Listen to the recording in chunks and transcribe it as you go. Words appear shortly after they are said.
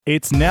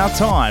It's now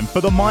time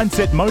for the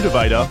Mindset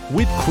Motivator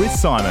with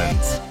Chris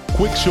Simons.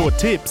 Quick short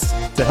tips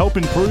to help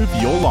improve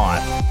your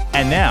life.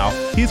 And now,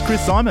 here's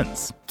Chris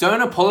Simons.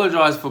 Don't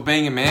apologize for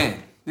being a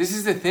man. This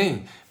is the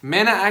thing.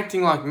 Men are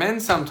acting like men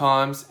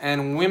sometimes,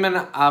 and women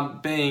are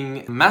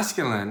being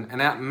masculine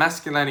and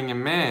out-masculating a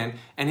man,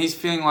 and he's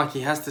feeling like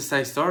he has to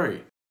say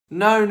sorry.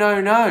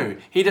 No.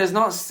 He does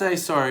not say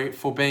sorry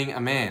for being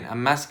a man, a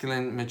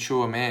masculine,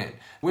 mature man.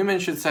 Women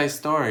should say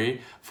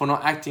sorry for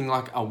not acting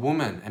like a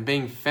woman and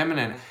being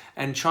feminine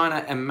and trying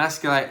to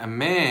emasculate a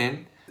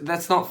man.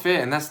 That's not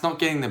fair, and that's not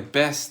getting the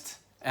best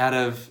out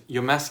of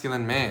your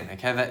masculine man,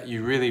 okay, that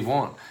you really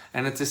want.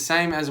 And it's the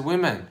same as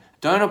women.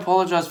 Don't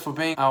apologize for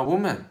being a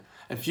woman.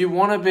 If you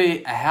want to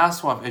be a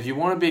housewife, if you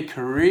want to be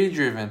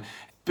career-driven,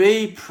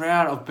 be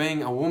proud of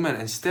being a woman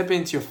and step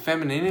into your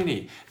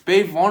femininity.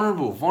 Be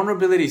vulnerable.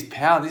 Vulnerability is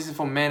power. This is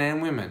for men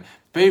and women.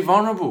 Be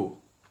vulnerable.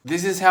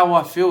 This is how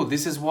I feel.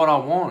 This is what I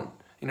want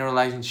in a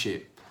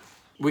relationship.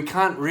 We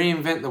can't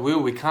reinvent the wheel.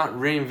 We can't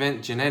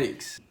reinvent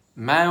genetics.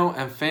 Male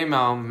and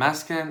female,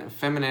 masculine and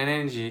feminine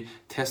energy,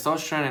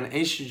 testosterone and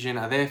estrogen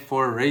are there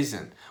for a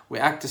reason. We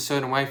act a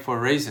certain way for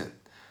a reason.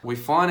 We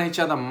find each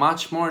other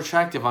much more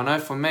attractive. I know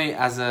for me,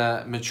 as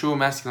a mature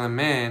masculine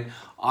man,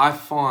 I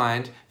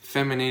find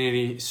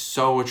femininity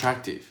so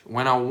attractive.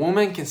 When a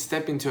woman can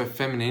step into her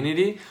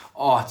femininity,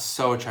 it's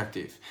so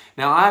attractive.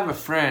 Now, I have a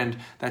friend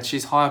that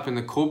she's high up in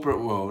the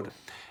corporate world,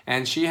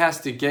 and she has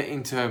to get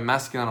into her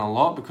masculine a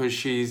lot because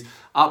she's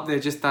up there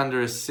just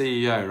under a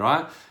CEO,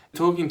 right?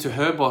 Talking to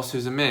her boss,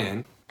 who's a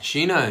man,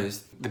 she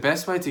knows the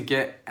best way to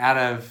get out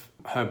of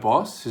her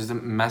boss, who's a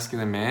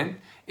masculine man,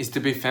 is to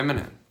be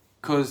feminine.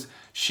 Because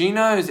she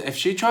knows if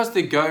she tries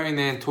to go in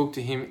there and talk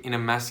to him in a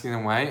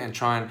masculine way and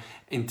try and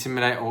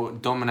intimidate or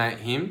dominate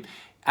him,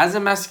 as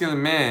a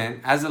masculine man,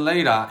 as a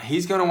leader,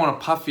 he's going to want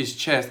to puff his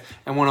chest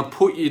and want to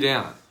put you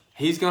down.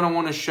 He's going to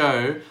want to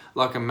show,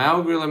 like a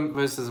male gorilla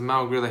versus a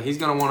male gorilla, he's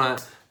going to want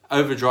to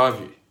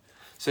overdrive you.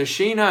 So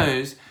she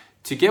knows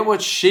to get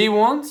what she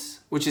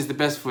wants, which is the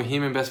best for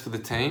him and best for the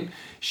team,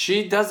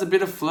 she does a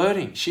bit of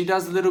flirting. She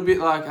does a little bit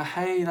like,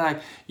 hey,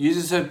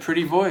 uses her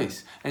pretty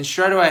voice. And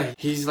straight away,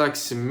 he's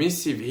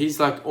submissive. He's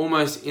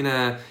almost in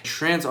a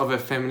trance of her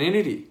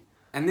femininity.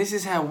 And this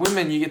is how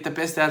women, you get the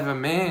best out of a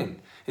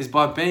man, is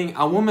by being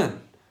a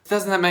woman.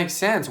 Doesn't that make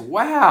sense?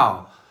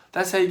 Wow.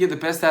 That's how you get the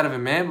best out of a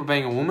man, by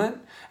being a woman.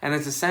 And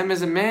it's the same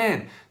as a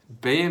man.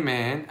 Be a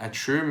man, a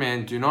true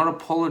man. Do not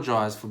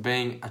apologize for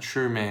being a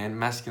true man,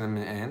 masculine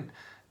man.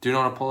 Do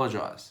not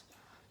apologize.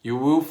 You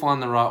will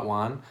find the right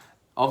one.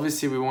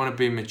 Obviously, we want to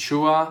be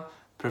mature,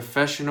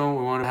 professional.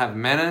 We want to have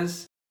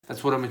manners.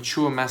 That's what a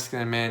mature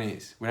masculine man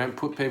is. We don't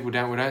put people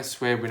down. We don't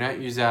swear. We don't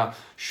use our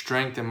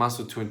strength and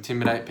muscle to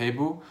intimidate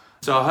people.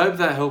 So I hope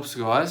that helps,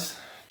 guys.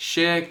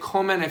 Share,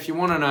 comment if you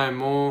want to know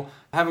more.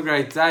 Have a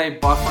great day.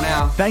 Bye for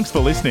now. Thanks for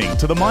listening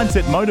to the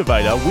Mindset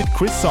Motivator with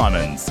Chris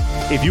Simons.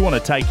 If you want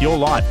to take your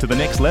life to the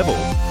next level,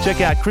 check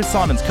out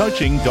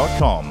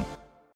chrissimonscoaching.com.